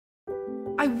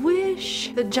I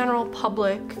wish the general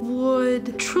public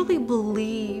would truly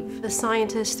believe the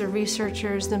scientists, the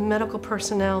researchers, the medical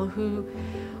personnel who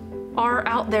are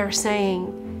out there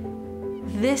saying,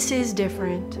 this is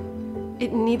different.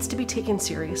 It needs to be taken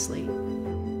seriously.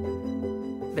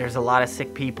 There's a lot of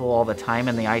sick people all the time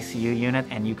in the ICU unit,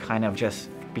 and you kind of just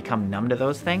become numb to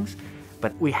those things.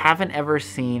 But we haven't ever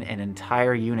seen an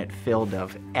entire unit filled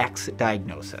of X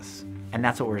diagnosis. And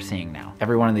that's what we're seeing now.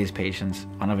 Every one of these patients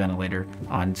on a ventilator,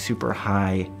 on super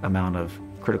high amount of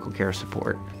critical care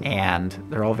support, and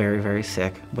they're all very, very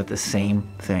sick with the same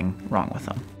thing wrong with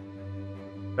them.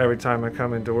 Every time I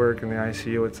come into work in the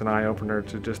ICU, it's an eye-opener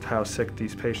to just how sick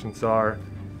these patients are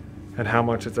and how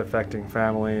much it's affecting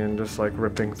family and just like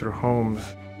ripping through homes.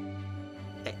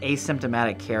 An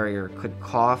asymptomatic carrier could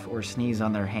cough or sneeze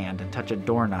on their hand and touch a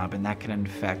doorknob, and that could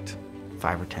infect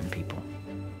 5 or 10 people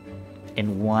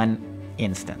in one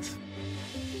instance.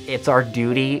 It's our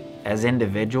duty as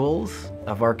individuals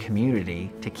of our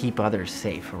community to keep others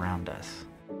safe around us.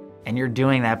 And you're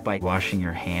doing that by washing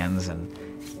your hands and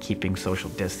keeping social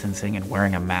distancing and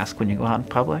wearing a mask when you go out in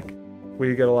public.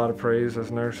 We get a lot of praise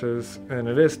as nurses, and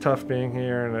it is tough being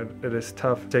here, and it is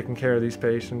tough taking care of these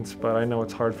patients, but I know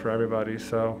it's hard for everybody,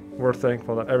 so we're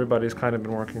thankful that everybody's kind of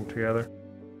been working together.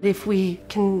 If we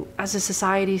can, as a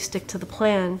society, stick to the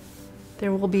plan,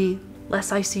 there will be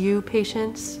less ICU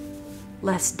patients,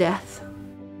 less death.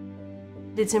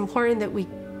 It's important that we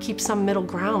keep some middle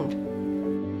ground.